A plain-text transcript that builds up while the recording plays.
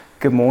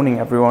Good morning,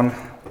 everyone.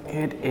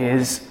 It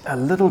is a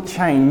little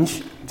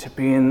change to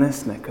be in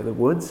this neck of the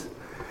woods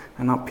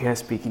and up here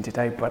speaking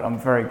today, but I'm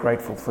very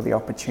grateful for the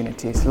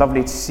opportunity. It's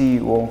lovely to see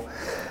you all.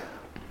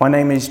 My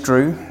name is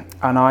Drew,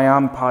 and I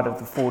am part of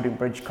the Fording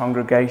Bridge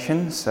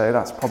congregation, so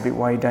that's probably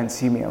why you don't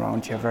see me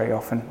around here very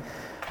often.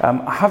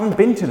 I haven't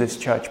been to this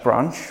church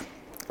branch,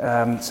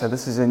 so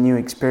this is a new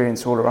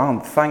experience all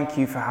around. Thank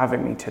you for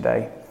having me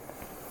today.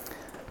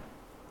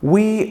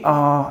 We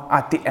are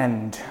at the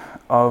end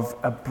of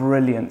a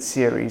brilliant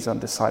series on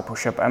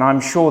discipleship, and I'm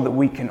sure that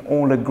we can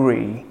all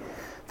agree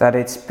that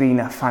it's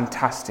been a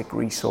fantastic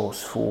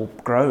resource for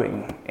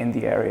growing in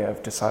the area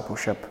of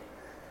discipleship.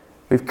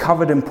 We've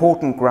covered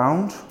important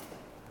ground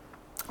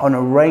on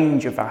a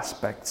range of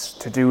aspects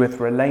to do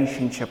with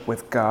relationship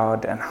with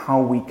God and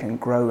how we can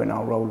grow in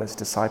our role as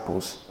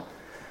disciples.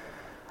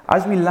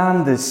 As we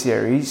land this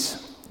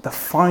series, the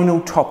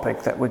final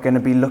topic that we're going to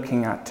be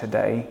looking at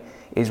today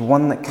is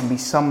one that can be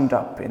summed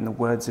up in the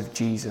words of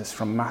Jesus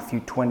from Matthew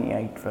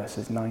 28,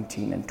 verses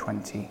 19 and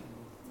 20.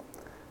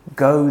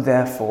 Go,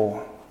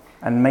 therefore,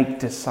 and make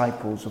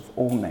disciples of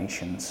all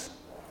nations,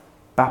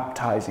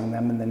 baptizing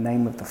them in the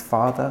name of the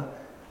Father,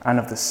 and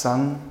of the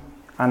Son,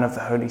 and of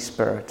the Holy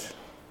Spirit,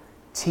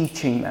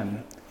 teaching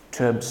them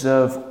to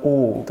observe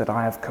all that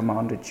I have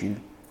commanded you,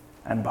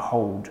 and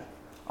behold,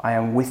 I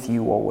am with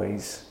you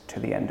always to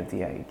the end of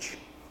the age.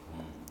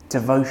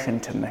 Devotion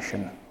to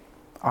mission,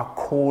 our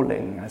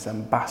calling as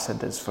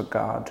ambassadors for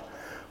God,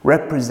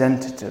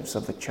 representatives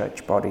of the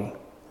church body.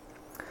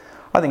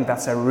 I think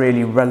that's a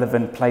really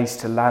relevant place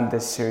to land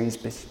this series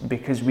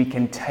because we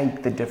can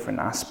take the different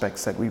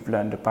aspects that we've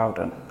learned about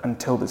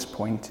until this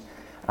point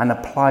and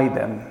apply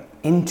them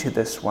into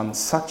this one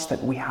such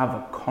that we have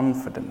a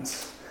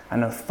confidence,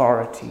 an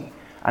authority,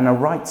 and a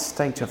right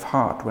state of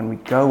heart when we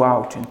go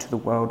out into the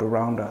world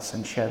around us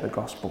and share the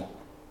gospel.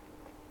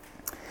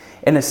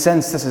 In a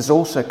sense, this has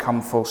also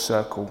come full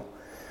circle,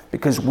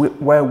 because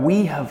where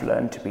we have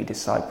learned to be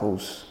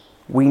disciples,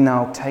 we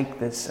now take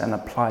this and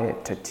apply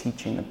it to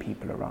teaching the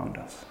people around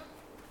us.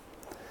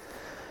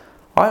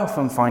 I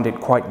often find it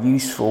quite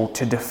useful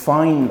to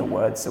define the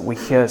words that we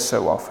hear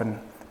so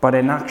often, but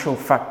in actual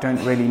fact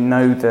don't really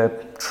know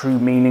the true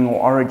meaning or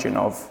origin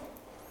of.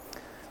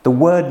 The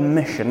word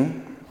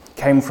mission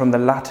came from the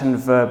Latin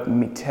verb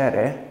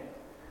mittere,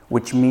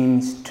 which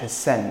means to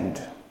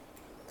send,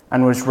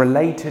 and was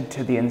related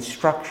to the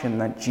instruction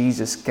that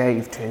Jesus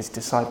gave to his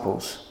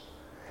disciples.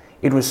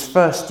 It was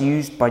first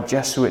used by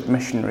Jesuit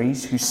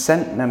missionaries who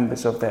sent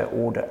members of their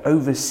order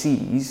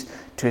overseas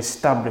to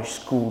establish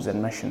schools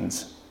and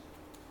missions.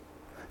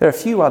 There are a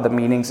few other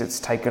meanings it's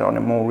taken on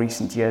in more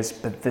recent years,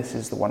 but this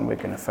is the one we're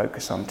going to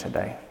focus on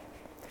today.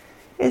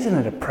 Isn't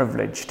it a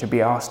privilege to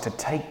be asked to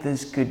take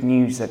this good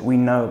news that we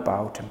know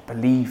about and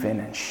believe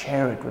in and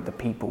share it with the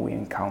people we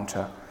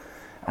encounter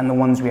and the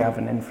ones we have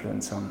an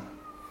influence on?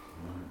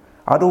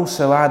 I'd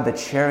also add that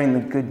sharing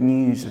the good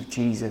news of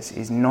Jesus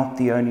is not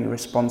the only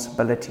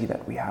responsibility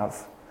that we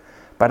have,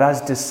 but as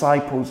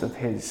disciples of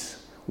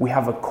his, we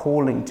have a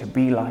calling to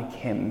be like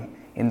him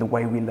in the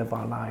way we live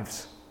our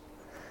lives.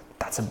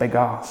 That's a big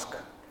ask.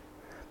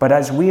 But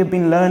as we have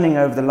been learning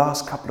over the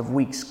last couple of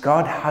weeks,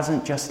 God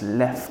hasn't just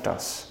left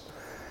us.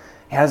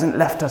 He hasn't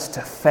left us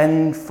to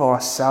fend for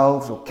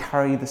ourselves or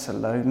carry this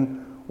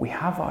alone. We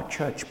have our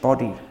church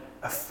body,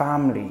 a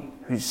family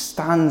who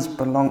stands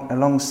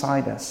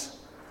alongside us,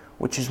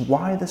 which is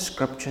why the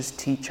scriptures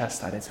teach us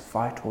that it's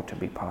vital to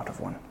be part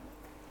of one.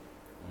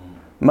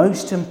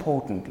 Most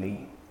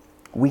importantly,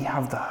 we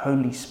have the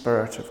Holy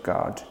Spirit of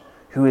God,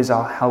 who is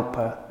our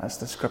helper, as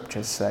the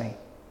scriptures say.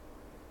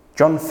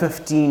 John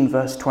 15,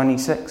 verse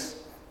 26.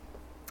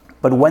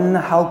 But when the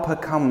helper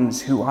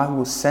comes, who I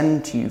will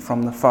send to you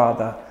from the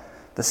Father,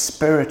 the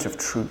Spirit of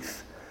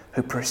truth,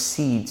 who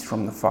proceeds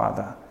from the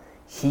Father,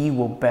 he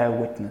will bear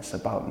witness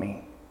about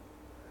me.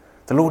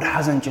 The Lord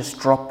hasn't just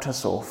dropped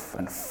us off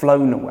and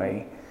flown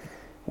away.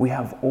 We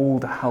have all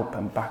the help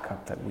and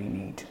backup that we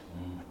need.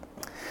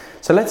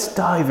 So let's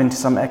dive into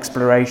some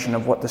exploration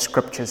of what the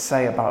scriptures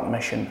say about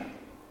mission.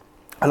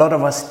 A lot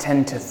of us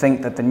tend to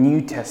think of the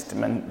New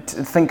Testament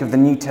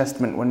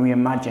when we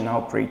imagine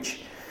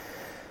outreach.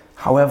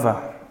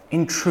 However,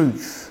 in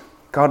truth,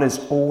 God has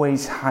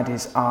always had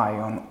his eye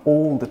on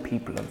all the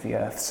people of the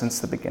earth since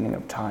the beginning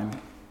of time.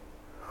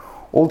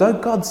 Although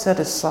God set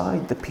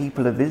aside the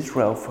people of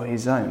Israel for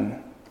his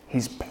own,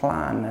 his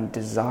plan and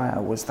desire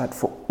was that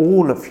for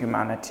all of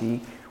humanity,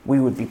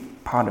 we would be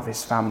part of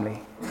his family.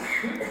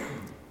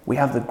 We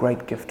have the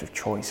great gift of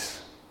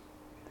choice.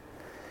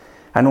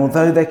 And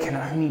although there can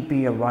only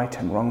be a right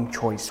and wrong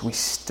choice, we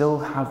still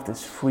have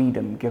this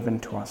freedom given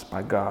to us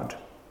by God.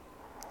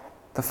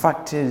 The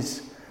fact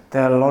is,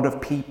 there are a lot of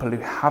people who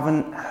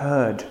haven't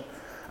heard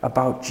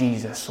about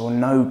Jesus or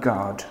know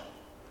God.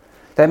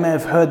 They may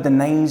have heard the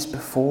names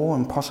before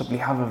and possibly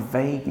have a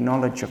vague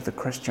knowledge of the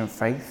Christian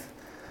faith,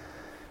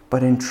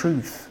 but in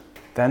truth,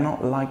 they're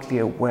not likely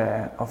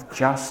aware of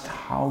just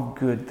how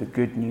good the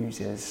good news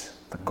is,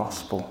 the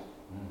gospel.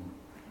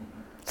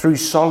 Through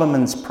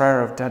Solomon's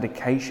prayer of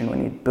dedication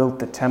when he built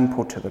the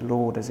temple to the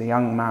Lord as a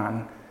young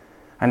man,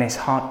 and his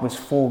heart was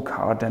for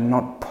God and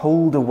not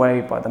pulled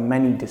away by the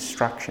many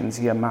distractions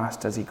he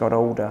amassed as he got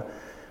older,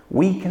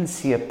 we can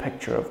see a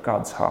picture of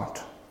God's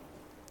heart.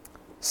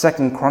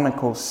 2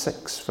 Chronicles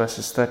 6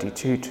 verses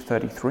 32 to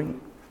 33.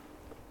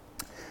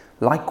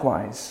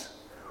 Likewise,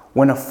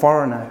 when a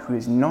foreigner who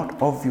is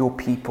not of your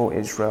people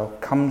Israel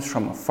comes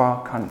from a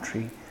far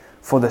country,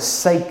 for the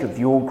sake of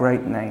your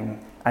great name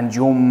and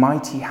your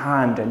mighty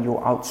hand and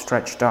your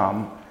outstretched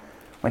arm,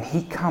 when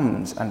he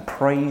comes and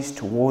prays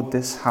toward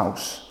this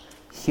house,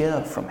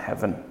 hear from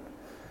heaven,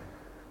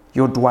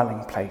 your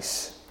dwelling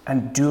place,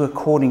 and do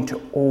according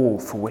to all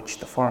for which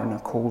the foreigner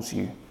calls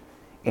you,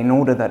 in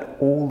order that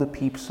all the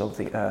peoples of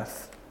the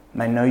earth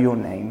may know your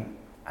name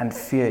and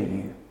fear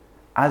you,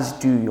 as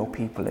do your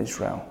people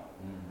Israel,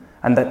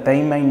 and that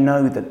they may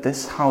know that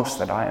this house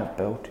that I have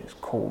built is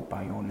called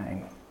by your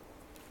name.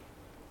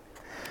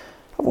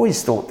 I've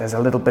always thought there's a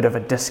little bit of a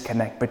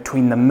disconnect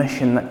between the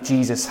mission that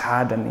Jesus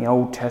had in the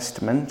Old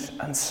Testament,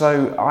 and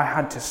so I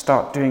had to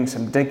start doing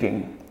some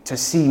digging to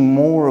see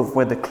more of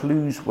where the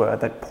clues were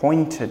that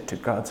pointed to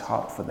God's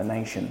heart for the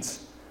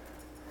nations.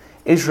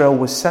 Israel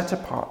was set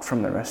apart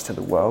from the rest of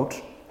the world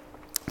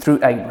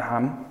through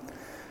Abraham.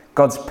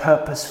 God's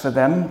purpose for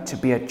them to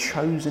be a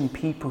chosen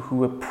people who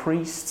were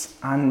priests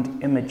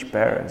and image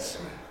bearers.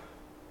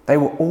 They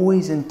were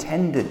always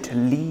intended to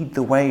lead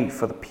the way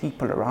for the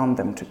people around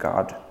them to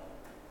God.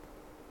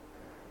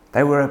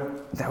 There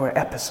were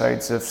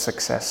episodes of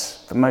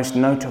success, the most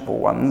notable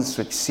ones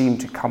which seem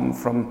to come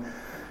from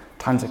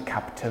times of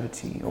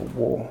captivity or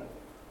war.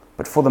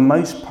 But for the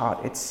most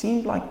part, it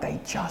seemed like they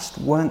just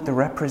weren't the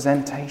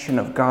representation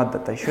of God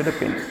that they should have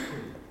been.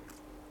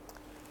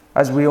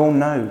 As we all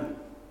know,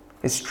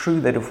 it's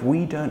true that if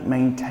we don't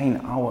maintain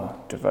our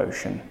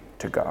devotion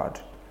to God,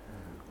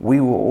 we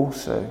will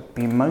also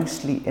be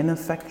mostly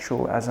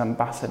ineffectual as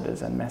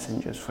ambassadors and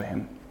messengers for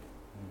him.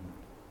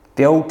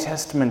 The Old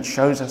Testament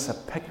shows us a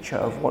picture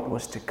of what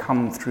was to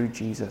come through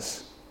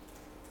Jesus.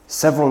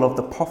 Several of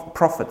the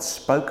prophets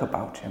spoke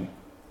about him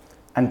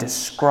and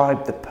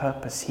described the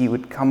purpose he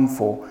would come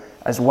for,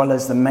 as well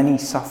as the many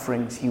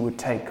sufferings he would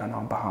take on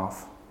our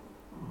behalf.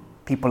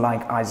 People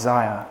like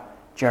Isaiah,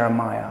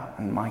 Jeremiah,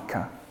 and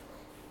Micah.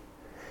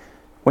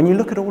 When you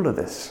look at all of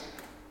this,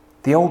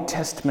 the Old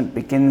Testament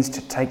begins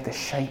to take the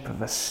shape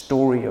of a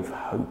story of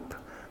hope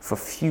for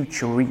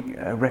future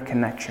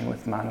reconnection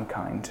with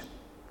mankind.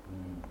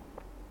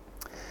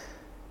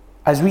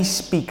 As we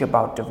speak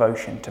about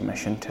devotion to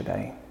mission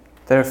today,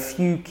 there are a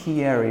few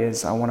key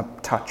areas I want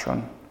to touch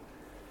on.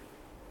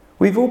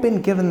 We've all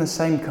been given the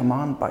same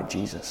command by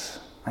Jesus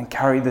and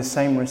carry the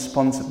same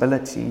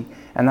responsibility,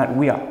 and that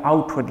we are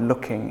outward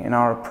looking in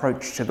our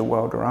approach to the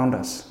world around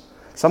us.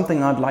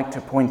 Something I'd like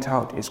to point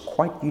out is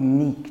quite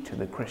unique to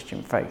the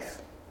Christian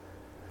faith.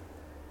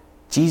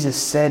 Jesus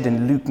said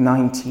in Luke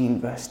 19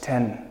 verse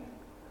 10,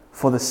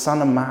 "For the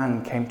Son of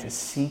Man came to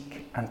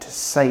seek and to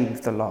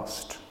save the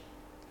lost."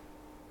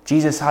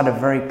 Jesus had a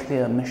very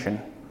clear mission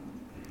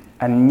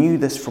and knew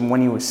this from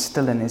when he was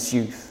still in his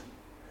youth.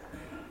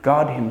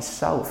 God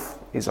himself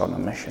is on a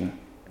mission.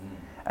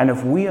 And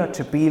if we are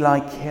to be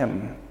like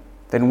him,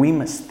 then we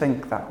must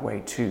think that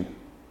way too.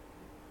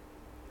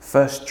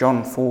 1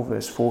 John 4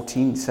 verse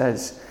 14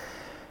 says,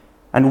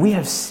 "And we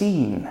have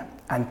seen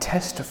and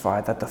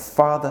testified that the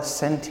Father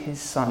sent his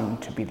Son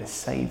to be the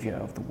Saviour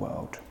of the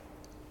world."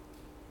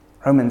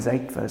 Romans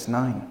 8 verse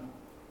 9,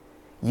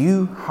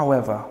 "You,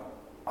 however,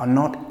 are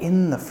not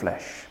in the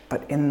flesh,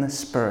 but in the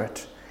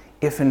Spirit,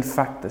 if in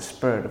fact the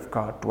Spirit of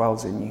God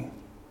dwells in you."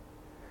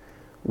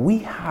 We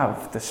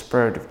have the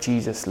Spirit of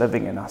Jesus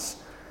living in us.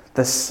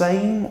 The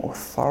same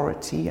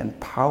authority and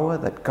power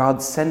that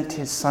God sent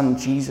his Son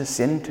Jesus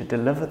in to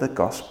deliver the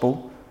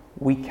gospel,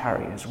 we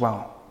carry as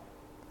well.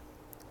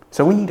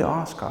 So we need to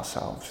ask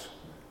ourselves,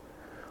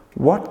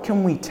 what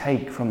can we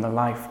take from the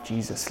life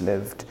Jesus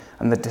lived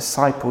and the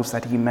disciples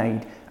that he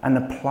made and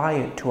apply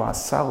it to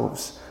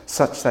ourselves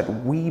such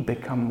that we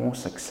become more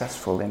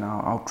successful in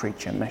our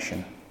outreach and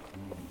mission?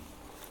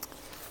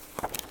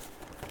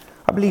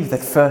 I believe that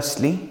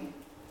firstly,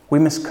 we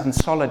must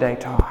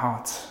consolidate our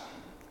hearts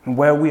and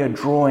where we are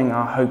drawing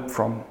our hope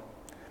from,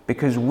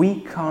 because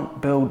we can't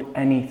build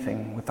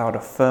anything without a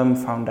firm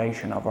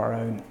foundation of our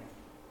own.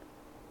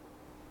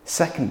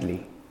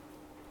 Secondly,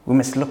 we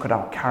must look at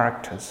our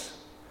characters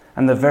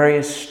and the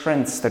various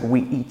strengths that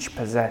we each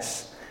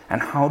possess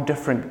and how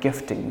different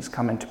giftings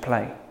come into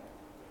play.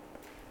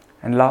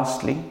 And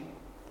lastly,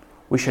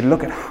 we should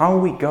look at how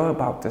we go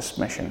about this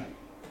mission,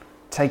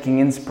 taking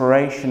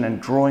inspiration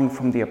and drawing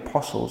from the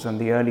apostles and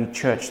the early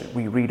church that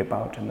we read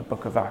about in the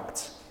book of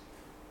Acts.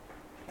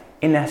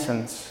 In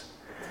essence,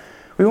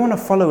 we want to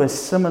follow a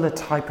similar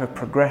type of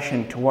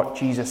progression to what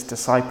Jesus'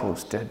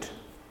 disciples did.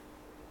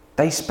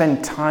 They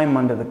spent time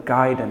under the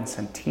guidance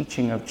and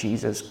teaching of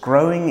Jesus,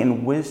 growing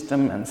in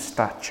wisdom and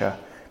stature,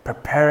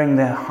 preparing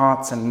their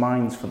hearts and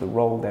minds for the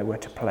role they were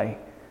to play.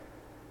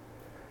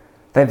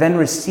 They then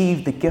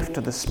received the gift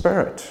of the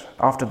Spirit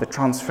after the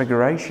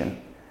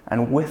transfiguration,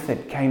 and with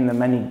it came the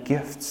many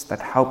gifts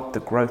that helped the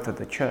growth of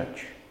the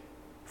church.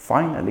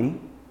 Finally,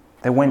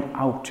 They went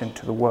out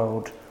into the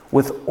world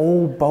with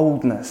all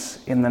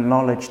boldness in the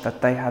knowledge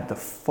that they had the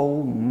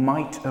full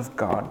might of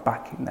God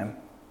backing them.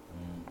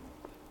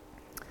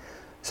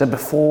 So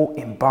before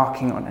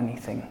embarking on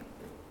anything,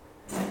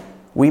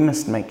 we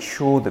must make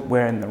sure that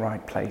we're in the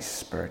right place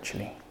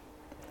spiritually.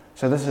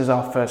 So this is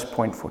our first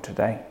point for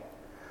today.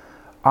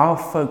 Our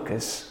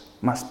focus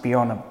must be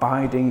on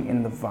abiding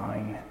in the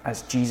vine,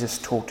 as Jesus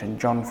taught in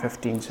John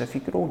 15. So if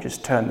you could all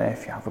just turn there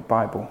if you have a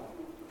Bible.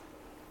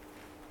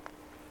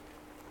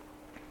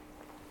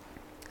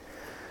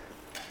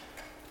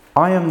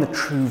 I am the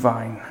true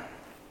vine,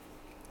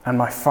 and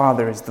my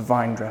Father is the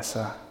vine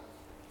dresser.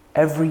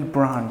 Every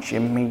branch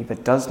in me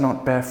that does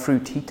not bear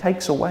fruit, he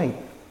takes away.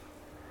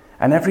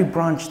 And every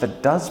branch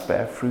that does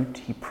bear fruit,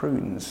 he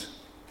prunes,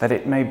 that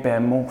it may bear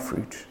more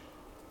fruit.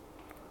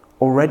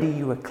 Already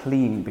you are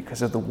clean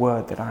because of the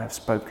word that I have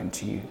spoken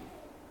to you.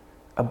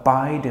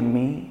 Abide in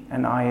me,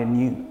 and I in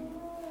you.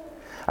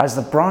 As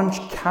the branch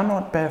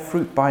cannot bear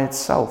fruit by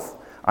itself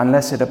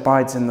unless it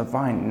abides in the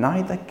vine,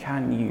 neither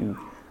can you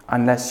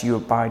unless you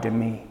abide in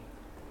me.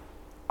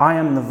 I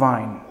am the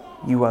vine,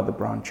 you are the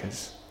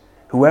branches.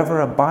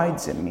 Whoever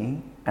abides in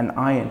me, and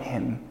I in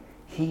him,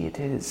 he it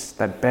is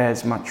that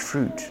bears much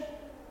fruit.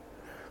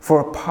 For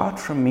apart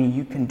from me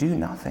you can do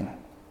nothing.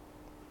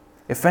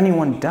 If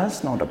anyone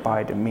does not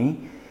abide in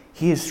me,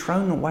 he is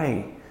thrown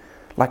away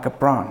like a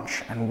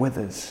branch and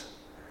withers,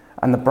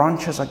 and the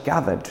branches are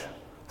gathered,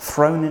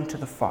 thrown into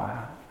the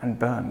fire and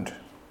burned.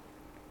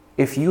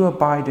 If you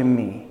abide in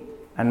me,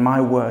 and my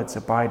words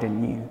abide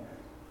in you,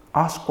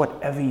 ask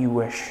whatever you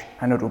wish,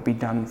 and it will be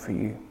done for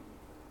you.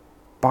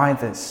 By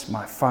this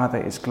my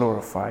Father is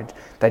glorified,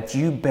 that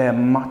you bear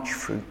much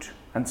fruit,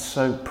 and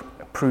so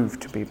prove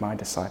to be my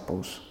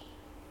disciples.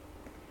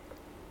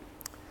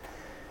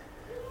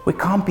 We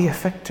can't be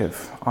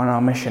effective on our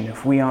mission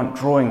if we aren't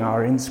drawing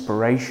our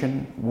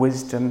inspiration,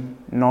 wisdom,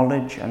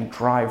 knowledge, and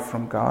drive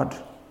from God.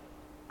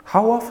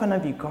 How often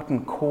have you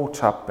gotten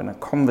caught up in a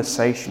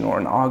conversation or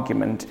an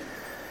argument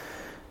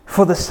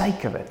for the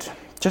sake of it,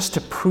 just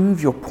to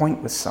prove your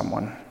point with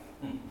someone?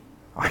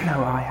 I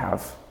know I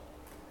have.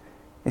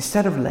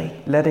 Instead of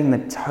letting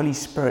the Holy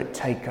Spirit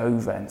take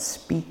over and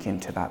speak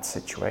into that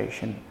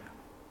situation,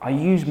 I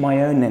use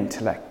my own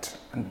intellect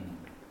and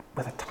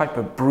with a type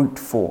of brute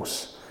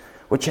force,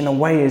 which in a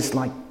way is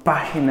like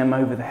bashing them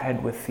over the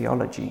head with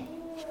theology.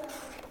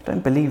 I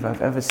don't believe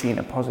I've ever seen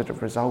a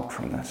positive result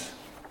from this.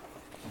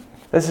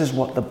 This is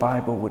what the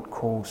Bible would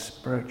call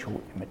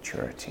spiritual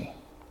immaturity.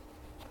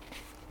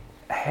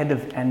 Ahead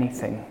of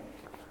anything,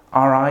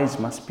 our eyes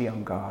must be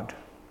on God.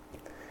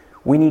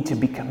 We need to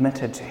be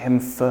committed to him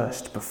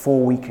first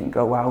before we can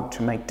go out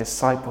to make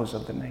disciples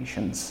of the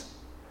nations.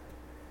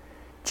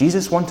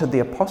 Jesus wanted the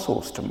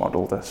apostles to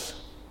model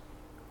this.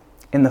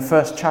 In the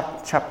first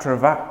chapter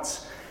of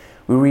Acts,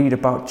 we read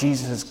about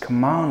Jesus'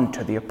 command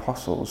to the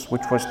apostles,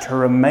 which was to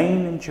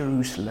remain in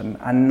Jerusalem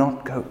and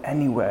not go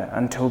anywhere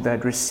until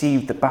they'd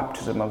received the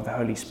baptism of the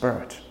Holy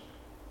Spirit.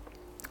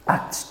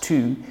 Acts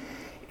 2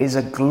 is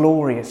a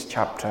glorious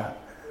chapter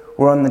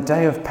where on the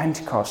day of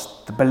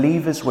Pentecost, the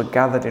believers were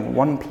gathered in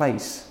one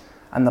place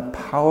and the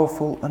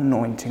powerful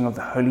anointing of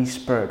the Holy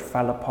Spirit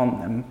fell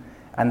upon them,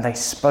 and they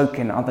spoke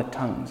in other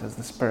tongues as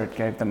the Spirit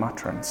gave them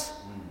utterance.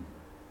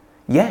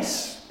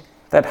 Yes,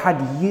 they'd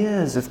had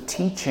years of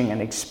teaching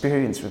and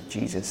experience with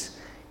Jesus.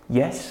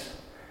 Yes,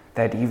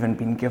 they'd even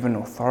been given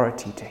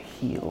authority to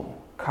heal,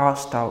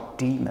 cast out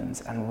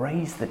demons, and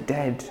raise the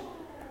dead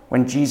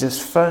when Jesus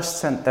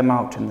first sent them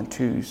out in the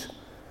twos.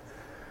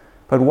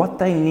 But what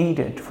they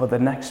needed for the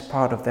next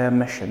part of their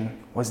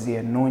mission was the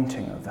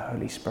anointing of the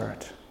Holy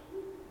Spirit.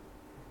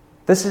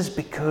 This is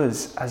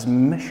because as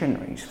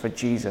missionaries for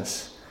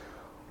Jesus,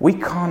 we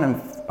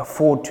can't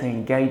afford to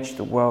engage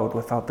the world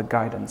without the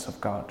guidance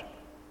of God.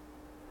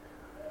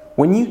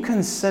 When you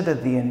consider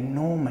the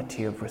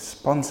enormity of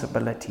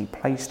responsibility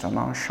placed on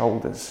our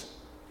shoulders,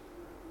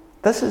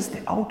 this is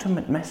the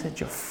ultimate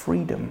message of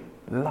freedom,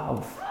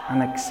 love,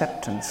 and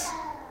acceptance.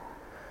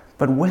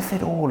 But with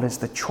it all is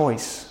the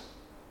choice.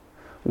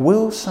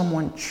 Will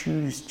someone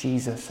choose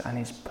Jesus and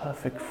his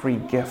perfect free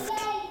gift,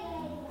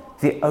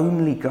 the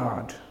only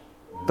God,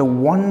 the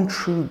one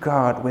true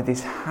God with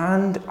his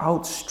hand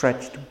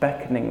outstretched,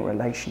 beckoning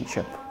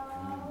relationship?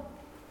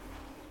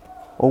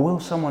 Or will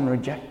someone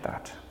reject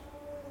that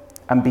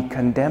and be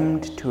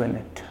condemned to an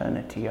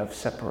eternity of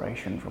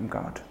separation from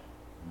God?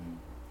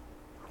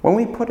 When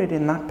we put it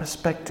in that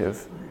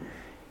perspective,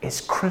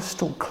 it's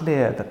crystal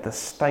clear that the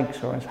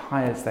stakes are as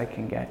high as they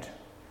can get.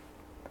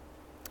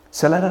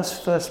 So let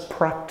us first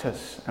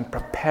practice and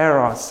prepare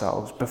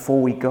ourselves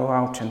before we go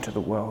out into the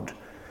world.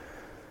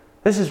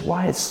 This is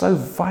why it's so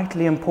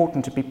vitally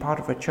important to be part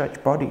of a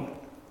church body.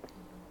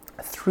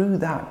 Through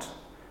that,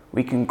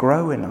 we can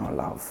grow in our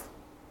love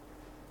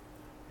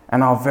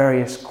and our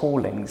various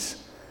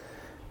callings,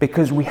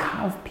 because we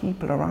have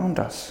people around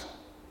us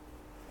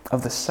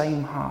of the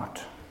same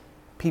heart,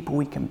 people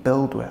we can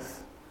build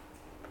with.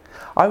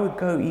 I would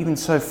go even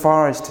so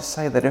far as to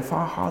say that if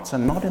our hearts are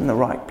not in the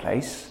right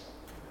place,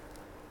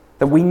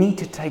 that we need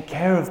to take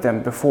care of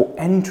them before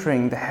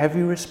entering the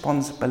heavy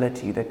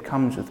responsibility that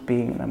comes with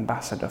being an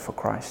ambassador for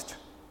Christ.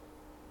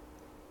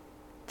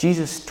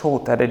 Jesus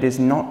taught that it is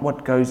not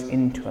what goes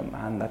into a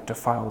man that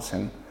defiles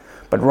him,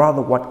 but rather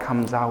what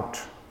comes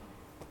out.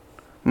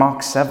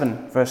 Mark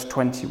 7, verse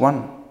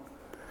 21.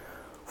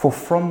 For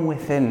from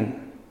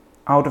within,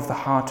 out of the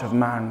heart of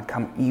man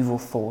come evil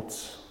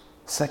thoughts,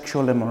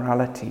 sexual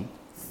immorality,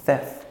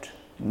 theft,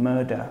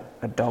 murder,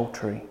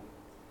 adultery.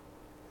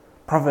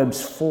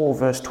 Proverbs 4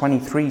 verse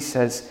 23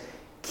 says,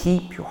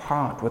 keep your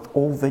heart with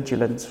all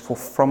vigilance, for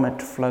from it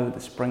flow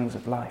the springs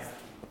of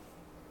life.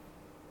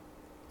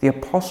 The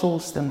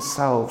apostles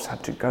themselves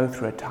had to go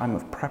through a time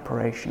of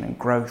preparation and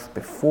growth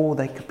before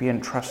they could be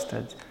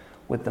entrusted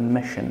with the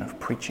mission of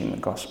preaching the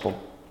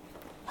gospel.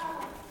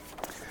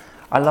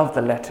 I love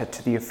the letter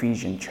to the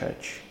Ephesian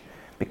church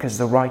because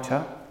the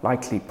writer,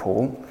 likely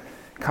Paul,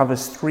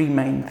 covers three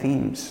main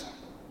themes: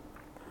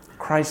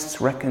 Christ's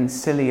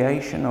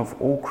reconciliation of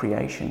all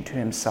creation to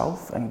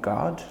himself and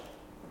God,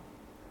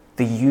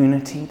 the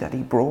unity that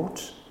he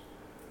brought,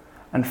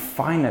 and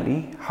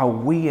finally, how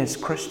we as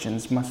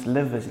Christians must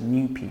live as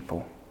new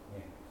people.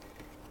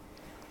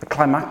 The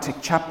climactic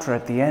chapter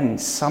at the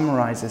end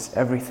summarizes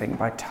everything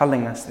by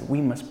telling us that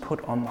we must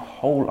put on the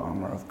whole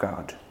armor of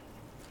God.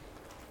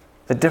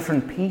 The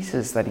different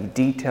pieces that he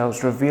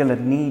details reveal a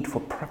need for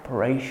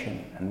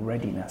preparation and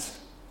readiness.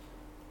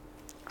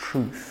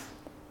 Truth,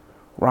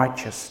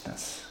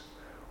 righteousness,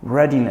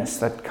 readiness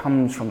that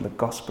comes from the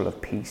gospel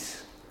of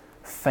peace,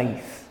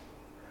 faith,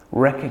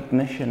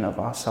 recognition of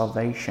our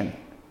salvation,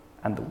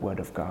 and the word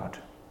of God.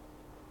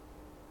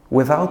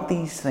 Without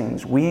these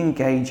things, we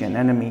engage an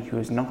enemy who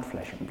is not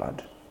flesh and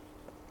blood,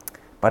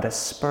 but a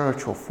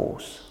spiritual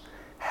force,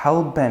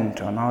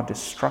 hell-bent on our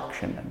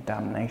destruction and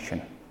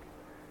damnation.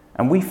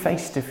 And we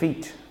face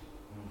defeat.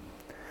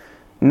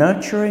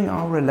 Nurturing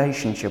our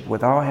relationship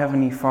with our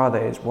Heavenly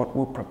Father is what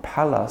will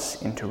propel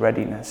us into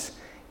readiness.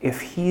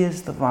 If He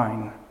is the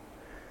vine,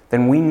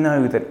 then we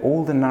know that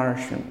all the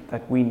nourishment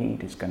that we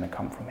need is going to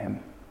come from Him.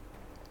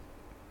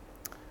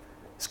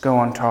 Let's go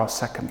on to our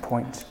second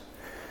point.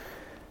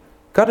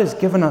 God has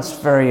given us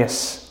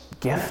various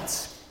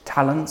gifts,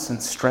 talents,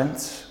 and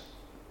strengths.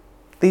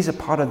 These are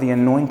part of the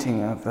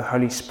anointing of the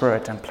Holy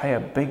Spirit and play a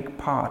big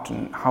part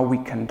in how we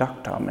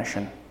conduct our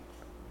mission.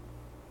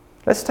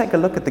 Let's take a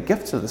look at the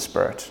gifts of the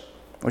Spirit,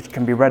 which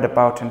can be read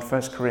about in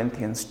 1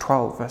 Corinthians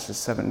 12, verses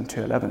 7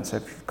 to 11. So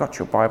if you've got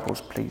your Bibles,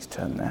 please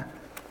turn there.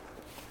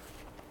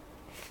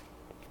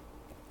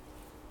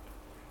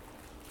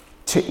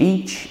 To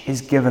each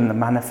is given the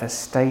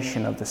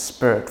manifestation of the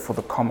Spirit for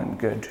the common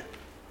good.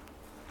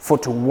 For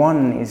to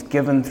one is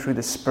given through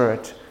the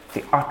Spirit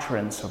the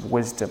utterance of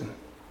wisdom,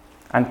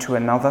 and to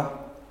another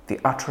the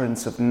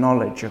utterance of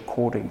knowledge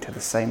according to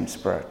the same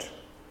Spirit.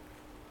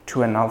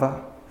 To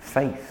another,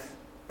 faith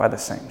by the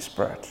same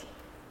Spirit.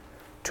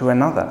 To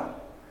another,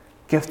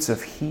 gifts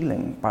of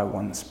healing by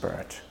one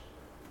Spirit.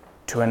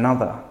 To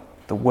another,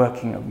 the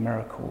working of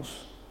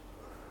miracles.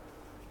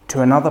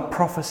 To another,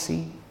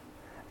 prophecy,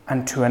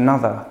 and to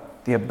another,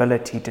 the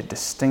ability to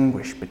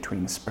distinguish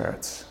between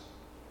spirits.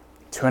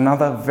 To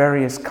another,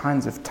 various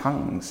kinds of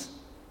tongues.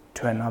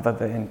 To another,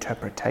 the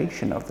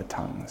interpretation of the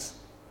tongues.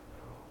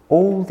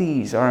 All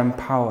these are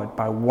empowered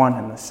by one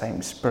and the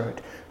same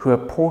Spirit, who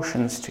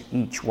apportions to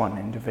each one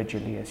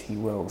individually as He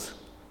wills.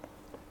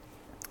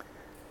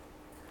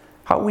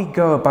 How we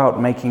go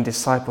about making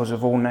disciples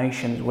of all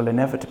nations will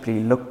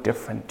inevitably look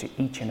different to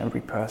each and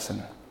every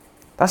person.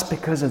 That's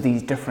because of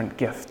these different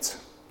gifts.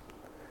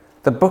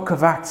 The book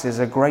of Acts is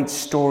a great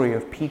story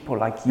of people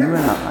like you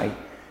and I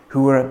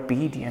who were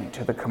obedient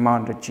to the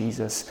command of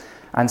Jesus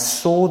and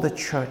saw the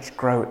church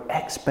grow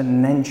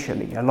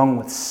exponentially along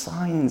with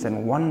signs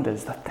and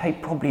wonders that they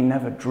probably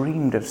never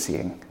dreamed of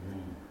seeing.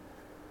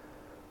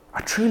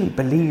 I truly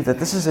believe that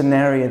this is an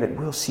area that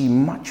we'll see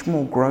much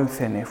more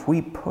growth in if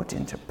we put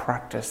into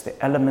practice the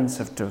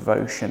elements of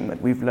devotion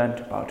that we've learnt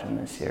about in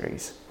this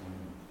series.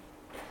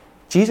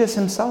 Jesus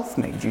himself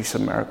made use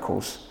of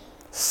miracles,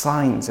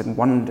 signs and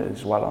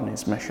wonders while on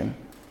his mission.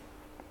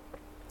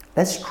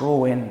 Let's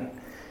draw in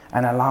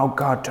and allow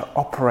God to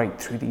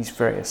operate through these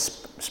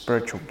various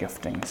spiritual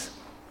giftings.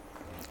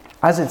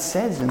 As it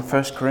says in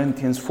 1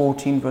 Corinthians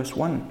 14 verse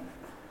 1,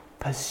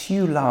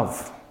 pursue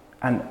love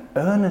and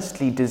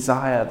earnestly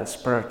desire the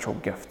spiritual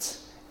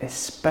gifts,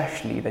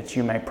 especially that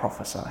you may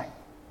prophesy.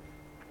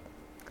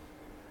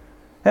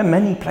 There are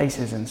many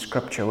places in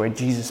Scripture where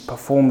Jesus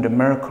performed a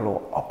miracle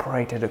or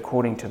operated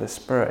according to the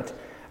Spirit,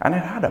 and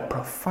it had a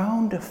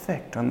profound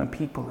effect on the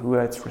people who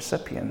were its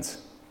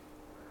recipients.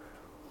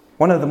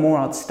 One of the more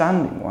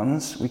outstanding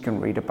ones we can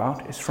read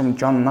about is from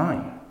John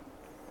 9.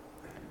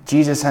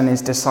 Jesus and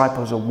his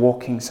disciples are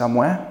walking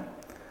somewhere,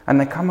 and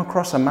they come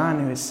across a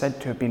man who is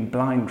said to have been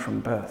blind from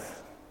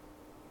birth.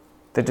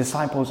 The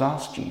disciples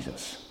ask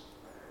Jesus,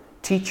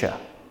 "Teacher,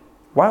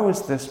 why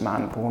was this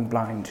man born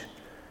blind?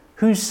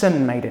 Whose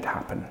sin made it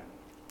happen?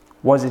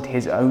 Was it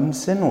his own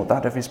sin or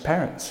that of his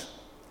parents?"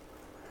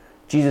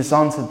 Jesus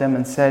answered them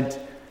and said,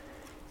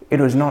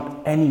 "It was not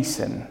any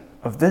sin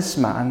of this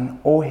man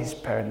or his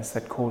parents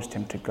that caused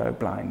him to go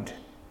blind.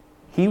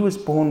 He was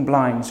born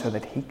blind so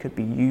that he could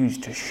be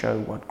used to show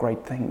what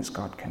great things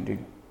God can do.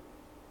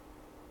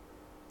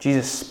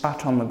 Jesus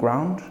spat on the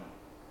ground,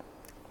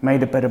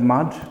 made a bit of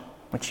mud,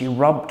 which he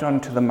rubbed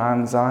onto the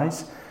man's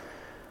eyes,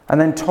 and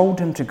then told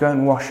him to go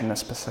and wash in a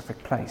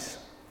specific place.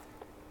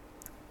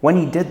 When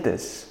he did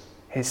this,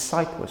 his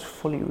sight was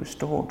fully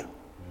restored.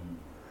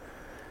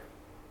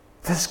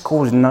 This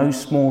caused no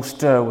small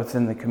stir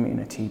within the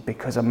community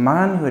because a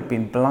man who had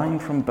been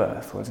blind from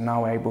birth was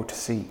now able to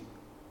see.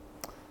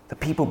 The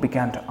people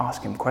began to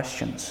ask him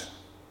questions,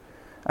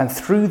 and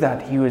through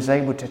that he was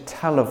able to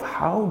tell of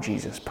how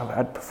Jesus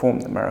had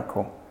performed the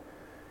miracle.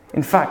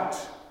 In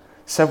fact,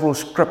 several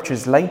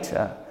scriptures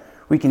later,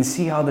 we can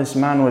see how this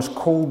man was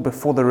called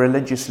before the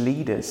religious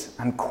leaders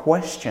and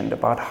questioned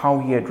about how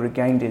he had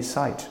regained his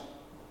sight.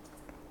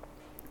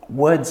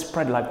 Word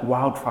spread like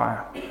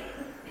wildfire,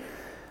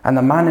 and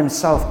the man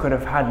himself could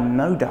have had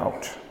no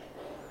doubt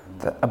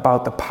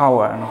about the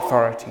power and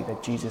authority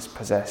that Jesus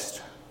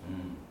possessed.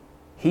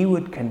 He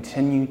would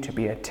continue to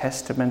be a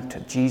testament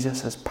to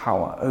Jesus'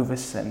 power over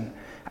sin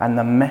and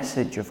the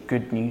message of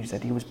good news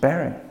that he was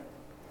bearing.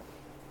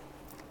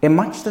 In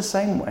much the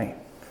same way,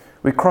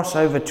 we cross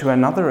over to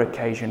another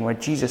occasion where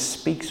Jesus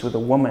speaks with a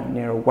woman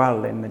near a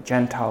well in the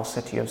Gentile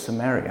city of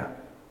Samaria.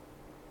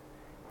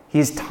 He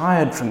is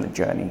tired from the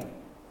journey,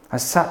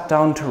 has sat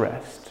down to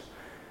rest,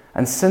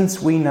 and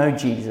since we know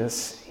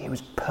Jesus, he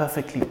was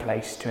perfectly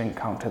placed to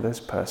encounter this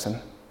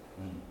person.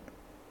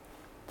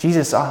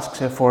 Jesus asks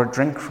her for a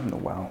drink from the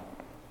well,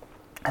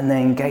 and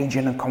they engage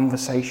in a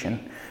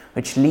conversation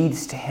which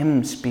leads to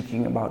him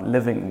speaking about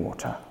living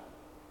water.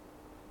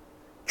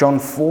 John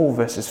 4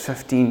 verses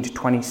 15 to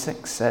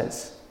 26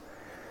 says,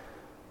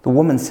 "The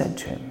woman said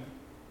to him,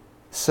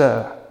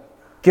 'Sir,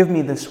 give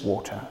me this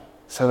water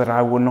so that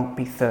I will not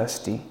be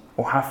thirsty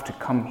or have to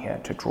come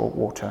here to draw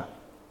water.'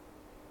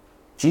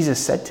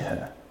 Jesus said to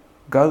her,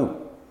 'Go,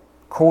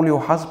 call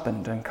your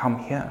husband and come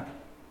here.'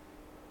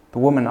 The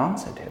woman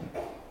answered him,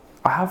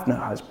 'I have no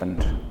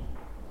husband.'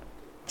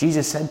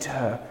 Jesus said to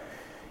her,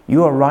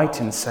 'You are right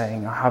in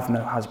saying, I have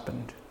no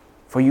husband,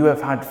 for you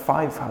have had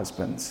 5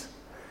 husbands,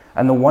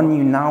 and the one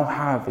you now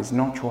have is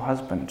not your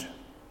husband.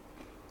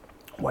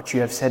 What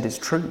you have said is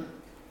true.'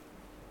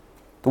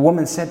 The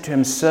woman said to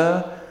him,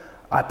 'Sir,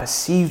 I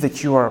perceive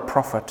that you are a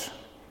prophet.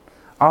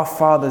 Our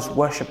fathers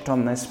worshipped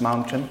on this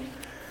mountain,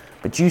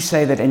 but you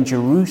say that in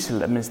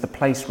Jerusalem is the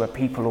place where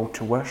people ought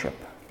to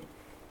worship.'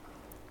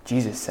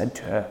 Jesus said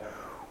to her,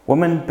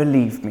 'Woman,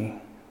 believe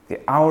me, the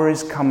hour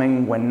is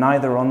coming when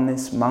neither on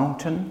this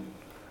mountain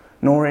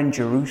nor in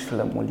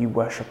Jerusalem will you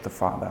worship the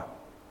Father.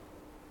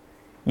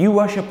 You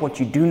worship what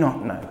you do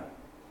not know.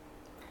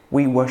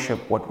 We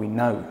worship what we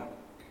know,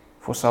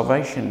 for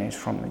salvation is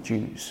from the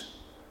Jews.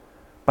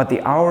 But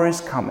the hour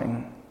is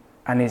coming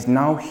and is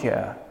now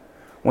here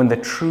when the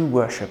true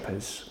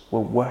worshippers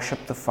will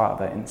worship the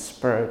Father in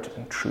spirit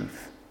and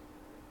truth,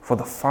 for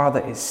the Father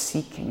is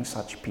seeking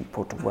such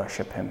people to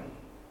worship him.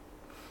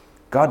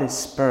 God is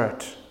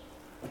spirit,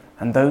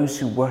 and those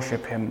who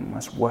worship him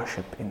must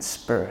worship in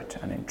spirit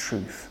and in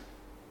truth.'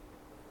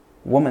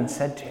 The woman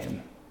said to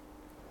him,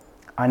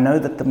 'I know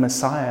that the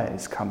Messiah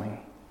is coming,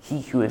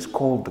 he who is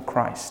called the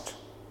Christ.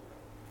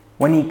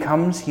 When he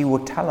comes, he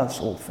will tell us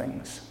all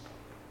things.'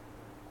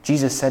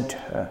 Jesus said to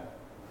her,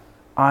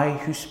 'I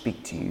who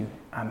speak to you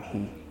am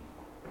he.'"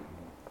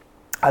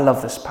 I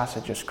love this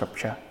passage of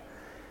scripture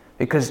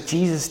because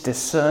Jesus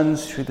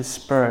discerns through the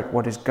Spirit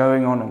what is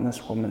going on in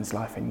this woman's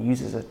life and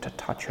uses it to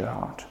touch her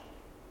heart.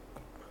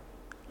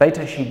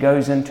 Later, she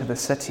goes into the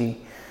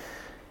city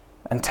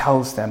and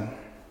tells them,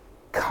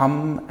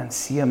 "Come and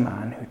see a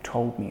man who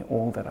told me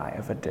all that I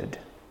ever did.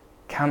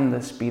 Can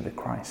this be the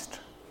Christ?"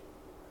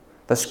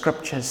 The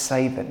scriptures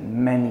say that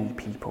many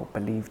people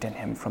believed in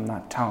him from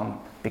that town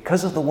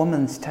because of the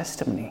woman's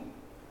testimony.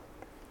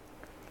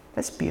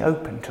 Let's be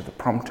open to the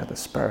prompt of the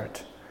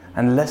Spirit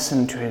and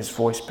listen to his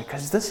voice,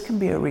 because this can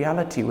be a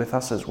reality with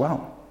us as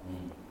well,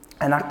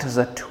 and act as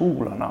a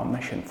tool on our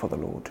mission for the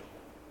Lord.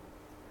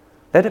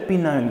 Let it be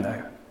known,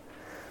 though,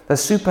 the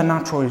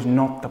supernatural is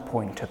not the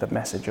point of the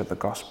message of the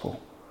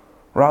gospel.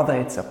 Rather,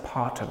 it's a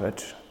part of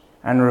it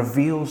and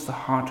reveals the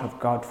heart of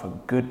God for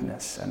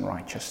goodness and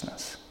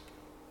righteousness.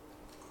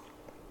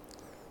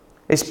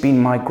 It's been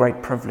my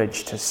great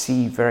privilege to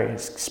see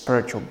various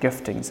spiritual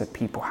giftings that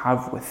people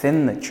have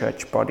within the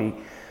church body,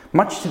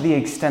 much to the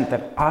extent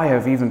that I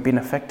have even been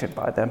affected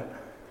by them.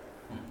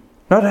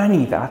 Not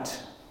only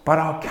that, but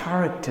our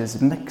characters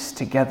mix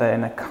together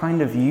in a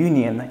kind of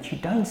union that you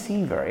don't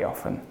see very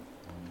often.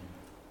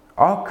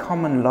 Our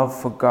common love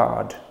for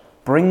God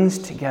brings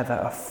together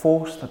a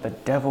force that the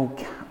devil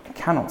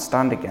cannot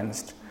stand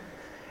against.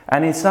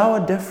 And it's our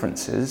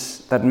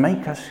differences that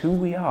make us who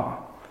we are,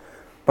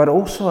 but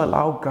also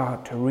allow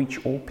God to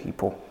reach all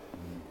people.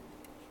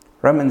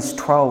 Romans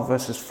 12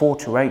 verses 4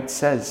 to 8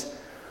 says,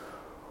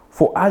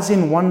 "For as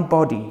in one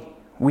body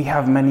we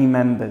have many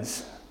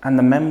members, and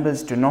the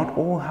members do not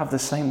all have the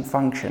same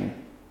function,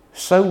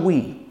 so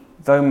we,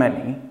 though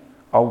many,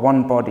 are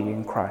one body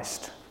in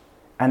Christ,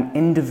 and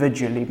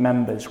individually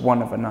members one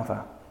of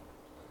another,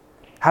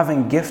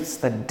 having gifts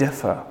that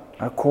differ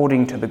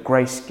according to the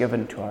grace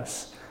given to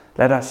us.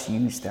 Let us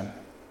use them.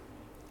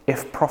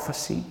 If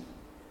prophecy,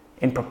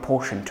 in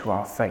proportion to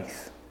our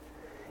faith.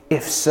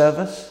 If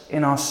service,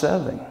 in our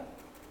serving.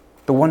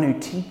 The one who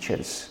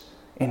teaches,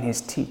 in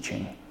his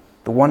teaching.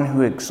 The one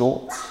who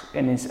exhorts,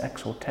 in his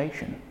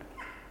exhortation.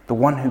 The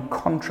one who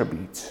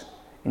contributes,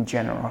 in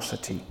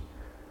generosity.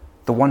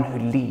 The one who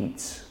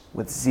leads,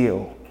 with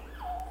zeal.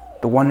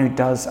 The one who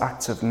does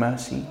acts of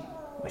mercy,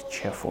 with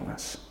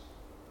cheerfulness.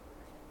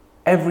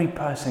 Every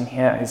person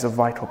here is a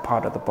vital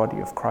part of the body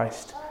of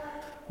Christ.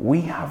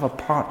 We have a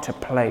part to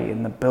play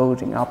in the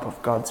building up of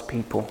God's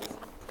people.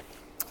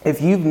 If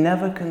you've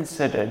never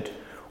considered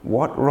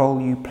what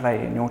role you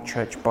play in your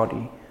church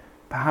body,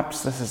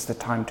 perhaps this is the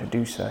time to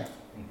do so.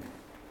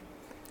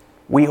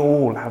 We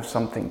all have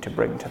something to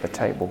bring to the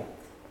table.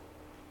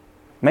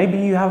 Maybe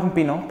you haven't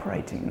been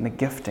operating in the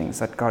giftings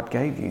that God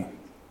gave you.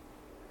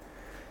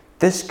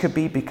 This could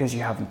be because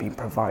you haven't been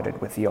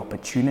provided with the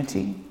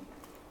opportunity,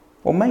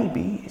 or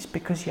maybe it's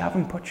because you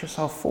haven't put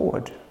yourself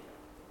forward.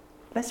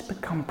 Let's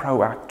become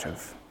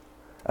proactive,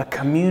 a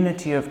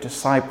community of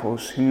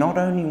disciples who not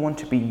only want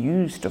to be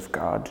used of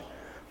God,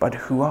 but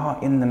who are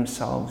in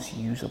themselves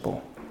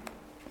usable.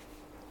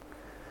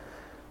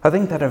 I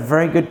think that a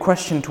very good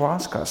question to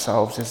ask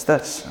ourselves is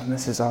this, and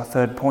this is our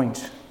third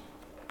point.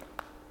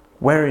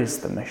 Where is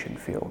the mission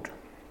field?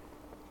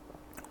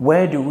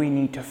 Where do we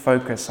need to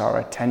focus our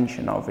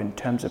attention in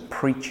terms of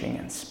preaching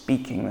and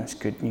speaking this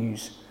good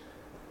news?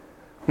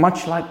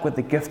 Much like with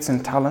the gifts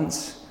and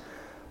talents,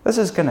 this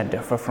is going to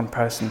differ from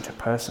person to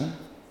person.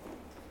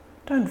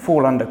 Don't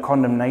fall under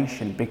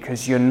condemnation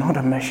because you're not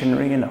a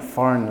missionary in a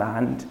foreign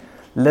land,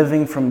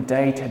 living from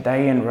day to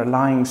day and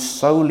relying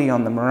solely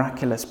on the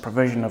miraculous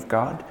provision of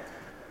God.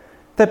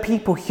 There are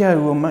people here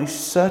who will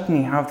most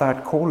certainly have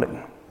that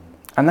calling,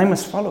 and they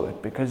must follow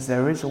it because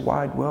there is a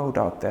wide world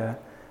out there,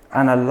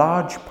 and a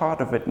large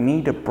part of it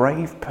need a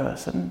brave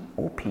person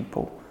or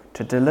people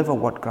to deliver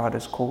what God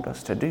has called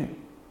us to do.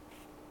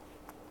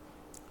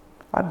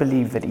 I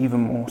believe that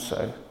even more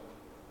so,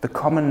 the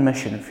common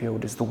mission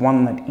field is the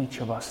one that each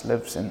of us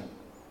lives in.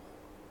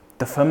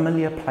 The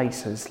familiar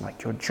places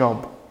like your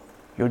job,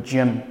 your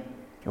gym,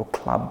 your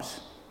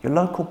clubs, your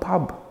local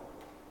pub,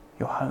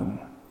 your home.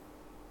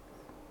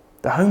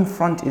 The home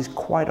front is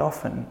quite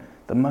often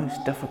the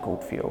most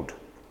difficult field.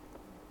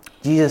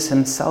 Jesus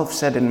himself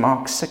said in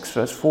Mark 6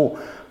 verse 4,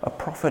 "A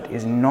prophet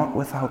is not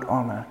without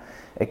honor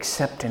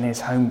except in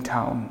his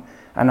hometown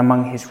and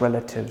among his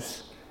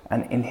relatives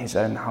and in his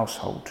own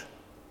household."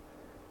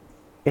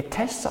 It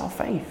tests our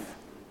faith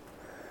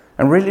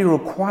and really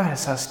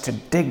requires us to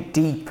dig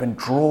deep and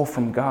draw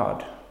from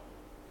God.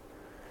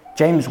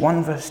 James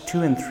 1 verse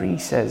 2 and 3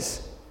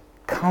 says,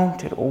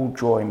 "Count it all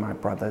joy, my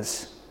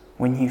brothers,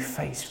 when you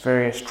face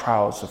various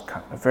trials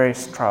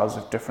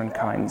of different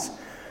kinds,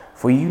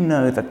 for you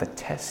know that the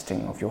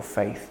testing of your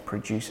faith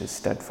produces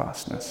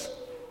steadfastness."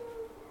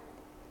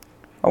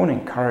 I want to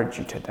encourage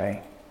you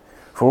today,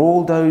 for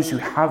all those who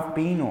have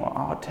been or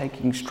are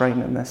taking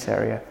strain in this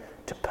area,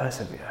 to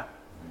persevere.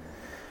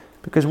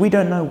 Because we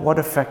don't know what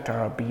effect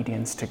our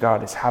obedience to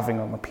God is having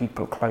on the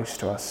people close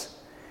to us.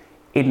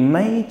 It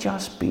may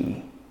just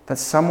be that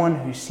someone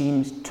who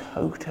seems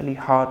totally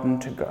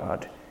hardened to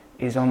God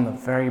is on the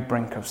very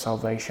brink of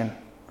salvation.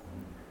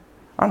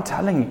 I'm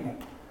telling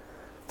you,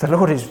 the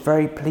Lord is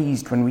very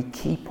pleased when we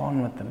keep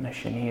on with the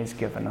mission he has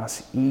given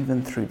us,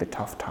 even through the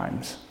tough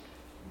times.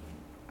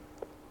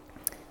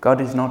 God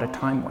is not a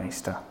time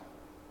waster.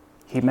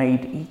 He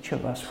made each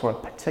of us for a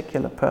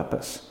particular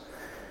purpose.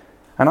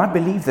 And I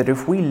believe that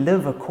if we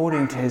live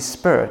according to his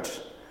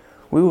Spirit,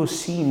 we will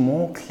see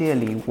more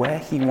clearly where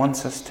he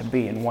wants us to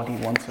be and what he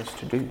wants us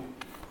to do.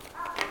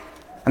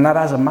 And that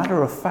as a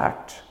matter of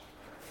fact,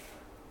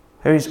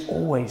 there is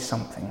always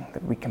something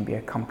that we can be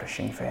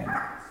accomplishing for him.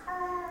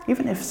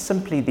 Even if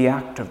simply the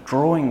act of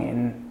drawing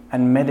in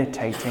and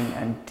meditating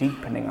and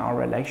deepening our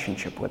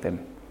relationship with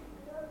him.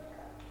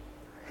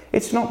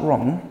 It's not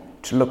wrong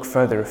to look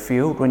further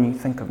afield when you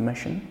think of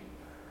mission.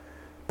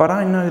 But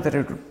I know that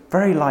it would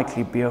very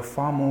likely be of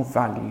far more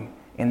value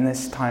in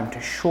this time to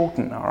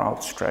shorten our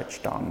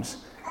outstretched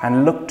arms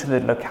and look to the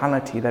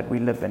locality that we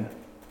live in,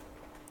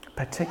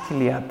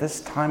 particularly at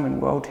this time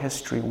in world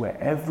history where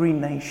every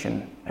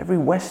nation, every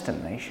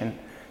Western nation,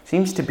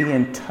 seems to be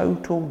in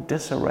total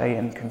disarray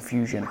and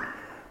confusion,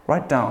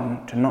 right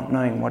down to not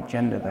knowing what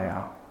gender they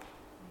are.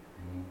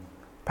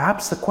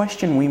 Perhaps the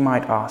question we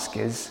might ask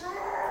is,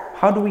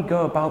 how do we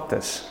go about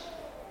this,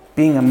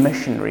 being a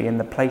missionary in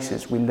the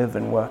places we live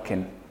and work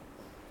in?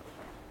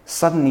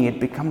 Suddenly it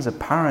becomes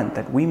apparent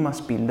that we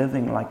must be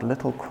living like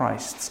little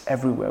Christs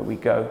everywhere we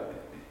go.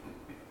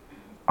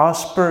 Our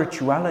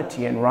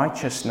spirituality and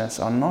righteousness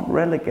are not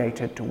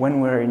relegated to when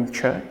we're in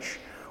church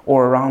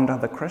or around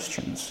other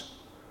Christians.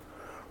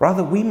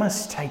 Rather, we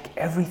must take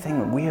everything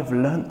that we have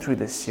learned through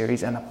this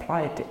series and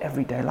apply it to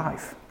everyday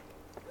life.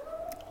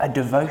 A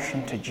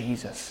devotion to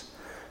Jesus,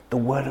 the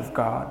Word of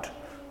God,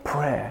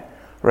 prayer,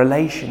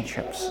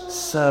 relationships,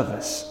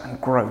 service, and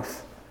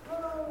growth.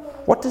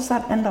 what does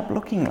that end up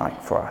looking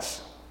like for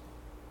us?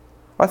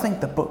 I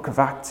think the book of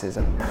Acts is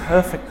a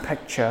perfect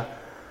picture,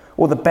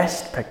 or the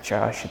best picture,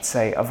 I should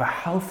say, of a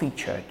healthy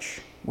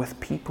church with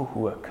people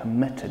who are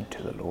committed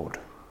to the Lord.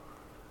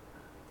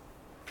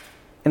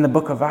 In the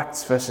book of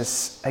Acts,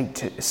 verses 8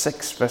 to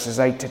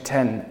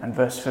 10, and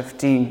verse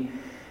 15,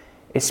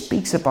 it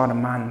speaks about a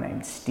man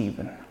named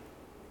Stephen.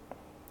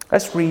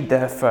 Let's read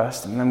there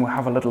first, and then we'll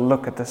have a little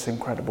look at this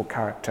incredible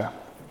character.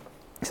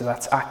 So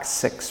that's Acts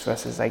 6,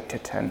 verses 8 to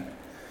 10,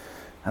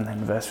 and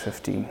then verse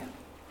 15.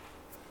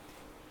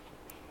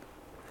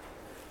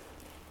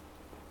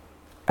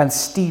 And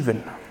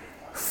Stephen,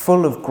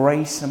 full of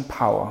grace and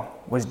power,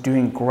 was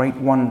doing great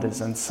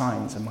wonders and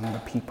signs among the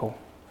people.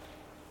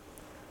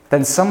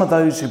 Then some of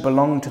those who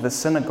belonged to the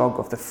synagogue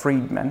of the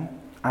freedmen,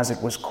 as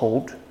it was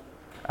called,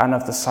 and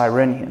of the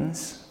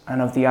Cyrenians,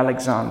 and of the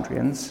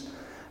Alexandrians,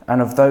 and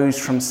of those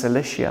from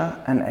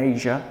Cilicia and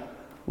Asia,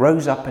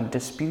 rose up and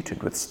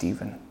disputed with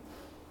Stephen.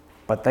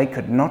 But they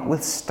could not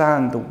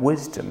withstand the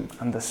wisdom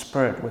and the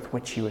spirit with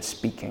which he was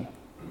speaking.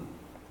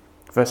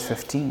 Verse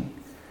 15.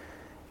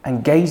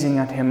 And gazing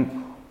at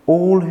him,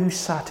 all who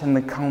sat in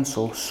the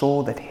council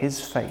saw that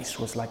his face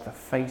was like the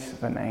face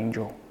of an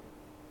angel.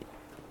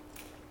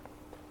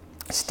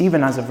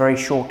 Stephen has a very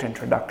short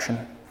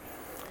introduction,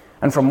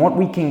 and from what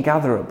we can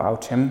gather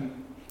about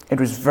him, it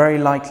was very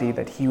likely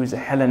that he was a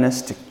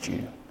Hellenistic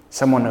Jew,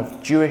 someone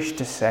of Jewish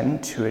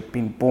descent who had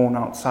been born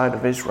outside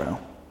of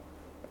Israel.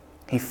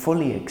 He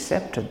fully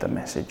accepted the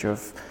message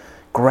of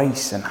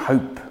grace and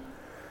hope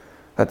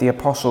that the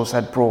apostles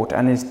had brought,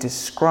 and is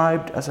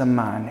described as a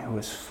man who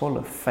was full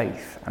of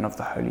faith and of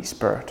the Holy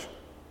Spirit.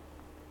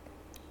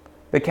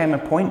 There came a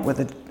point where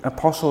the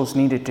apostles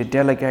needed to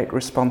delegate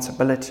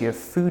responsibility of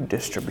food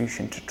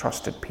distribution to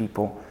trusted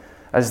people,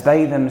 as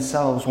they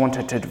themselves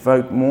wanted to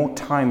devote more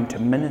time to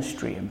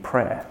ministry and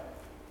prayer.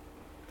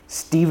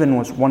 Stephen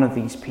was one of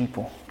these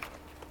people.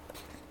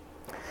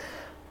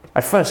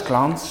 At first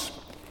glance,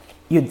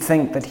 you'd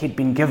think that he'd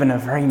been given a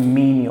very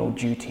menial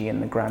duty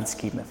in the grand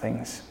scheme of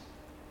things.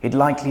 He'd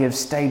likely have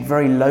stayed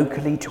very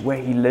locally to where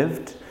he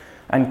lived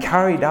and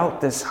carried out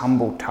this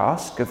humble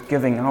task of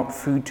giving out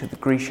food to the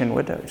Grecian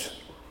widows.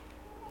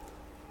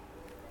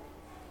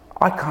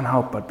 I can't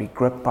help but be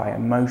gripped by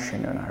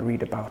emotion when I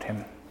read about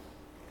him.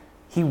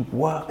 He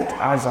worked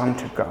as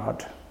unto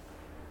God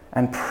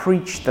and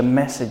preached the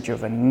message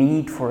of a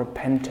need for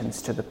repentance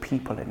to the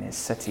people in his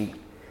city,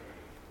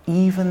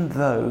 even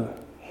though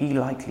he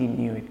likely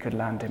knew it could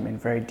land him in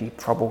very deep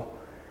trouble.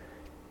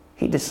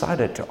 He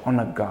decided to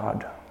honor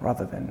God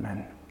rather than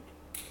men.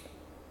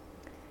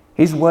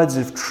 His words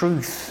of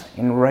truth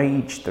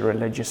enraged the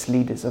religious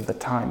leaders of the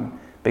time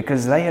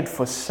because they had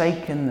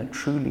forsaken the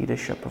true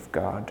leadership of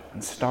God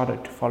and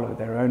started to follow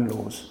their own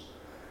laws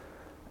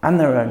and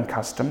their own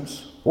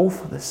customs, all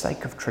for the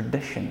sake of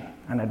tradition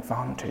and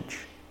advantage.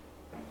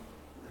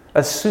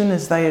 As soon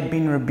as they had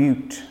been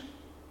rebuked,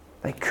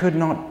 they could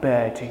not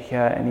bear to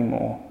hear any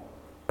more,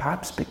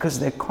 perhaps because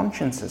their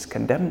consciences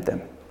condemned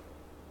them.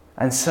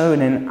 And so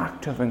in an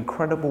act of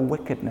incredible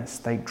wickedness,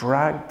 they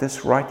dragged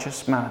this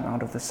righteous man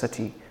out of the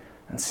city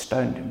and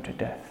stoned him to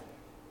death.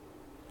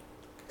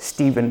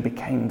 Stephen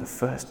became the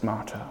first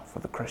martyr for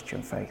the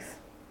Christian faith.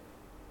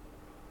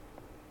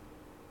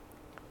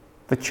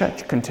 The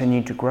church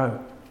continued to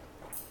grow,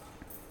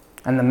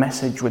 and the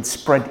message would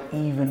spread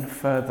even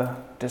further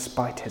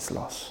despite his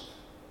loss.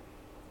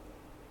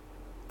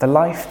 The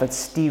life that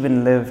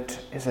Stephen lived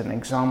is an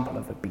example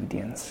of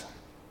obedience.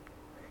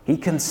 He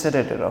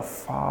considered it of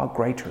far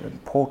greater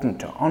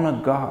importance to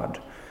honor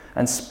God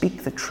and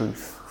speak the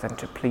truth than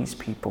to please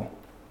people.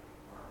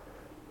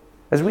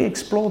 As we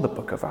explore the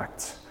book of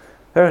Acts,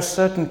 there are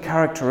certain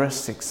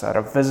characteristics that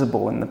are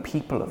visible in the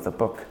people of the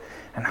book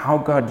and how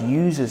God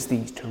uses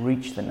these to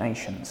reach the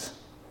nations.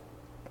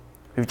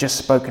 We've just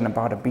spoken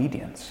about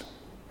obedience,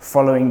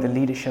 following the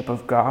leadership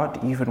of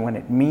God even when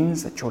it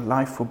means that your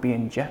life will be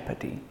in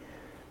jeopardy,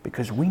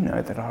 because we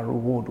know that our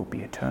reward will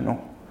be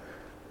eternal.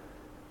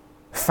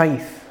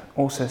 Faith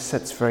also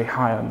sits very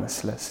high on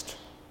this list.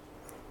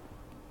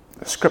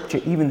 The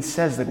scripture even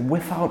says that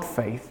without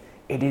faith,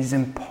 it is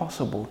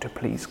impossible to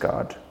please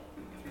God.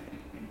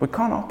 We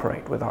can't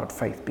operate without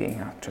faith being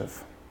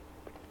active.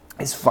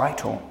 It's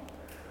vital,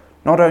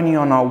 not only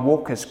on our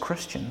walk as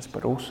Christians,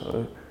 but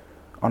also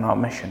on our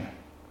mission.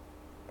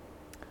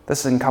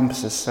 This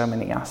encompasses so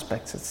many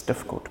aspects, it's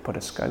difficult to put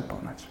a scope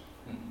on it.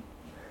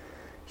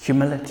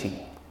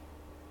 Humility,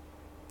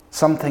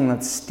 something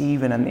that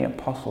Stephen and the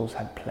apostles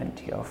had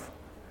plenty of.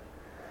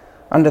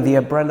 Under the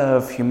umbrella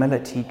of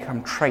humility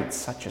come traits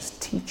such as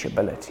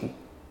teachability.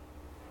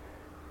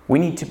 We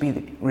need to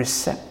be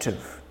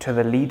receptive to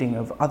the leading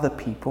of other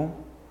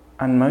people,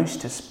 and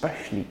most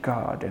especially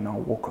God in our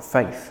walk of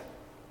faith.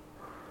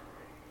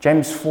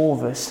 James 4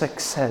 verse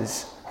 6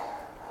 says,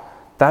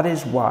 "That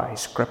is why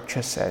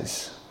Scripture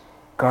says,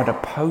 God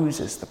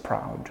opposes the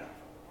proud,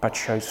 but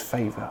shows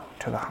favor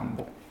to the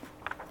humble."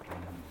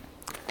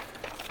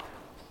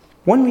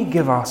 When we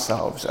give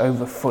ourselves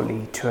over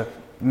fully to a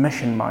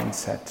mission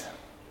mindset,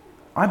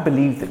 I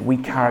believe that we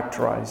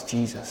characterize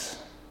Jesus.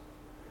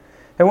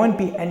 There won't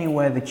be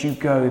anywhere that you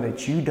go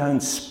that you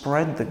don't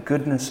spread the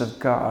goodness of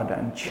God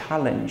and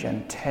challenge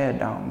and tear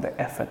down the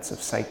efforts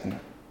of Satan.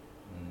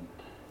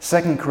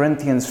 2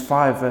 Corinthians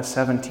 5 verse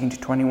 17 to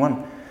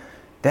 21.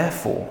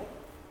 Therefore,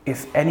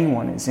 if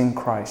anyone is in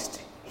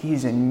Christ, he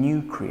is a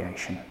new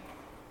creation.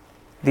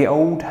 The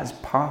old has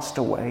passed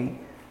away.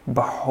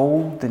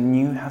 Behold, the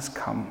new has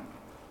come.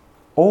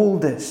 All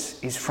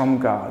this is from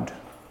God,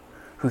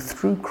 who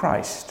through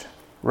Christ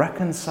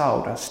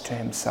reconciled us to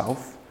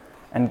himself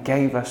and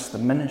gave us the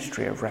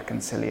ministry of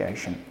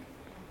reconciliation.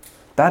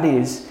 That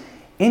is,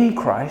 in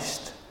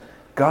Christ,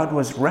 God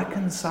was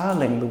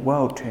reconciling the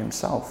world to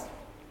himself,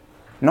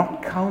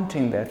 not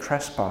counting their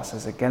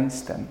trespasses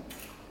against them,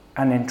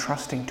 and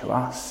entrusting to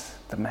us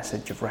the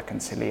message of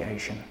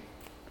reconciliation.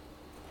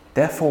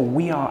 Therefore,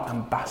 we are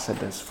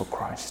ambassadors for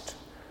Christ,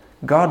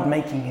 God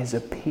making his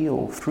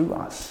appeal through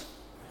us.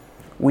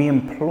 We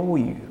implore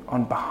you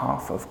on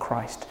behalf of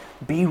Christ,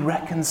 be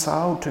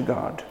reconciled to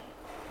God.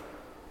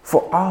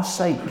 For our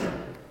sake,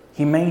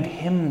 he made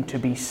him to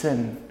be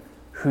sin,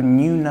 who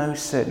knew no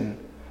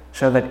sin,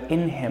 so that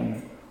in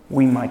him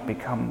we might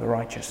become the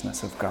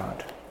righteousness of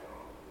God.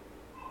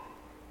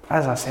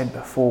 As I said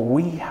before,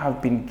 we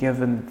have been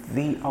given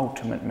the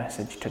ultimate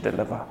message to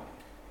deliver.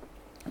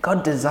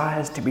 God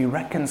desires to be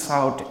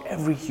reconciled to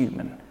every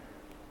human.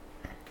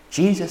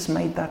 Jesus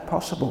made that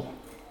possible.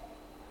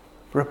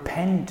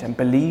 Repent and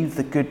believe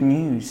the good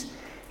news.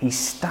 He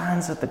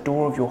stands at the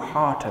door of your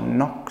heart and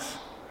knocks.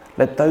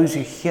 Let those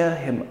who hear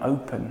him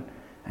open,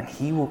 and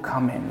he will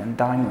come in and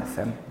dine with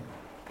them.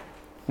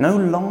 No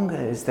longer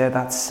is there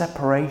that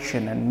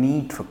separation and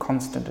need for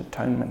constant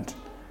atonement.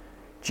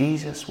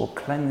 Jesus will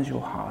cleanse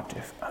your heart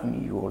if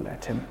only you will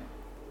let him.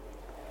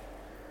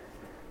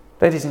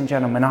 Ladies and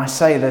gentlemen, I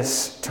say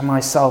this to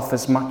myself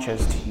as much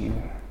as to you.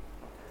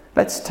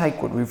 Let's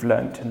take what we've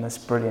learnt in this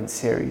brilliant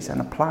series and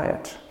apply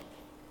it.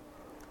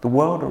 The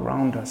world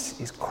around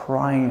us is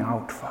crying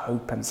out for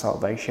hope and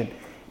salvation,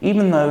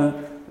 even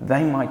though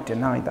they might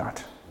deny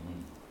that.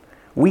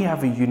 We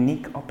have a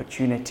unique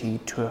opportunity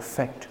to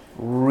effect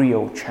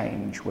real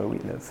change where we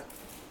live.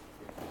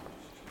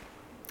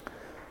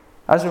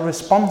 As a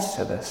response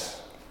to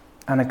this,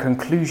 and a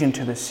conclusion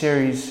to the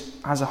series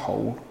as a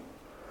whole,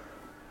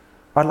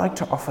 I'd like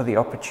to offer the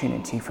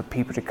opportunity for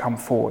people to come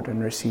forward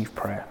and receive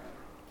prayer.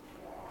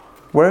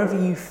 Wherever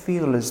you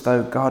feel as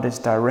though God is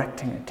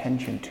directing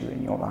attention to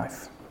in your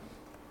life.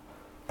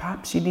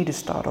 Perhaps you need to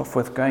start off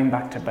with going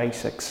back to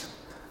basics.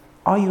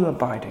 Are you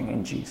abiding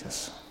in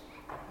Jesus?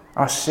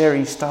 Our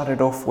series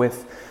started off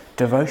with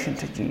devotion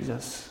to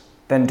Jesus,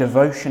 then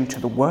devotion to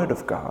the Word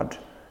of God,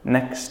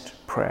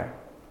 next prayer.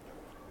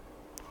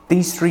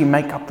 These three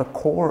make up the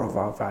core of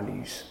our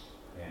values.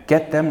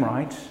 Get them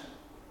right,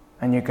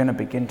 and you're going to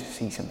begin to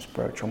see some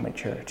spiritual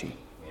maturity.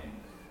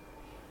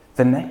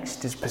 The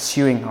next is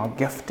pursuing our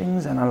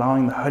giftings and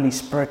allowing the Holy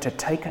Spirit to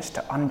take us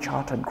to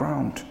uncharted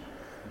ground.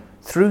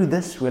 Through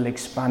this, we'll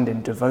expand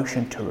in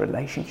devotion to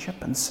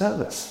relationship and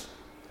service,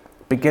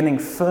 beginning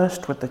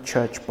first with the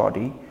church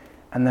body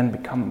and then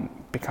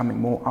becoming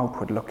more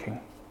outward looking.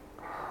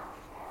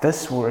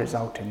 This will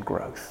result in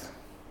growth.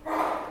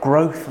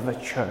 Growth of the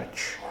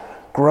church,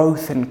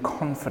 growth in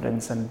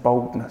confidence and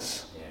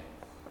boldness.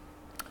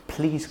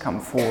 Please come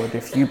forward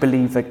if you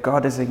believe that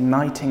God is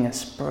igniting a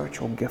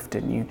spiritual gift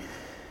in you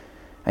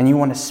and you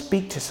want to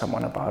speak to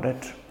someone about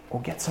it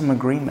or get some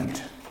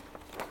agreement.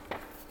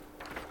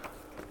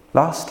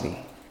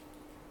 Lastly,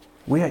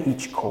 we are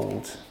each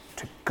called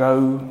to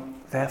go,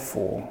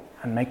 therefore,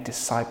 and make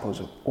disciples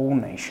of all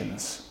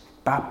nations,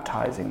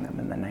 baptizing them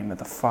in the name of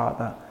the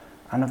Father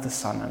and of the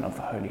Son and of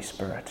the Holy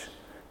Spirit,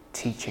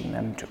 teaching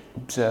them to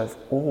observe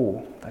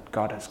all that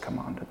God has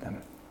commanded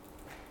them.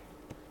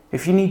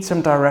 If you need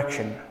some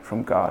direction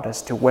from God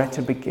as to where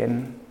to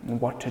begin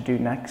and what to do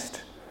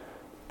next,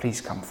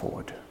 please come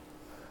forward.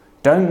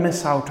 Don't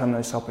miss out on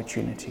this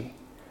opportunity.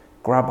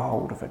 Grab a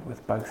hold of it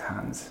with both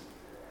hands.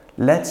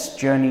 Let's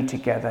journey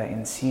together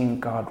in seeing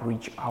God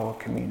reach our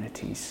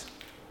communities.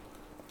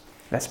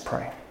 Let's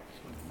pray.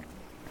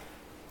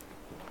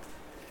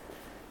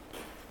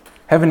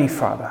 Heavenly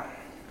Father,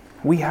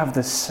 we have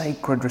the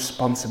sacred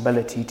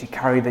responsibility to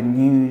carry the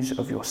news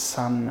of your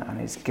Son and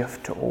his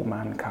gift to all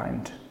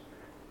mankind,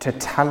 to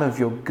tell of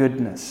your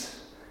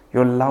goodness,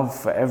 your love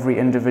for every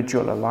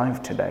individual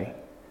alive today,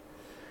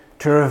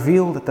 to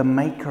reveal that the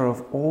Maker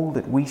of all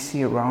that we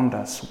see around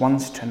us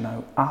wants to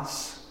know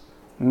us,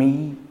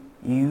 me,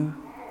 you,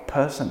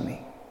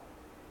 personally.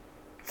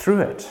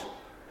 Through it,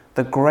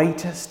 the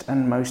greatest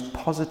and most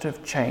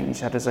positive change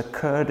that has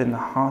occurred in the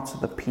hearts of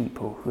the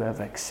people who have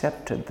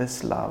accepted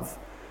this love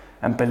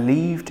and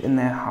believed in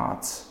their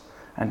hearts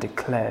and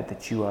declared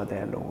that you are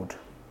their Lord.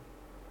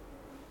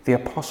 The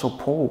Apostle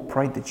Paul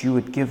prayed that you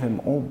would give him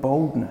all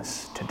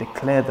boldness to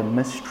declare the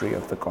mystery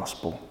of the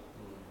gospel.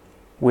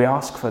 We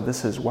ask for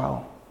this as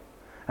well,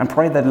 and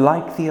pray that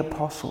like the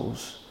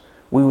apostles,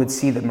 we would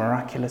see the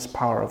miraculous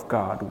power of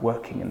God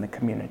working in the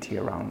community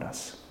around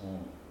us.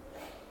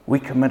 We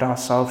commit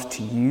ourselves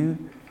to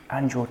you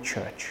and your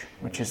church,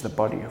 which is the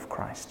body of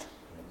Christ.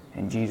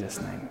 In Jesus'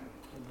 name,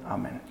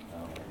 amen.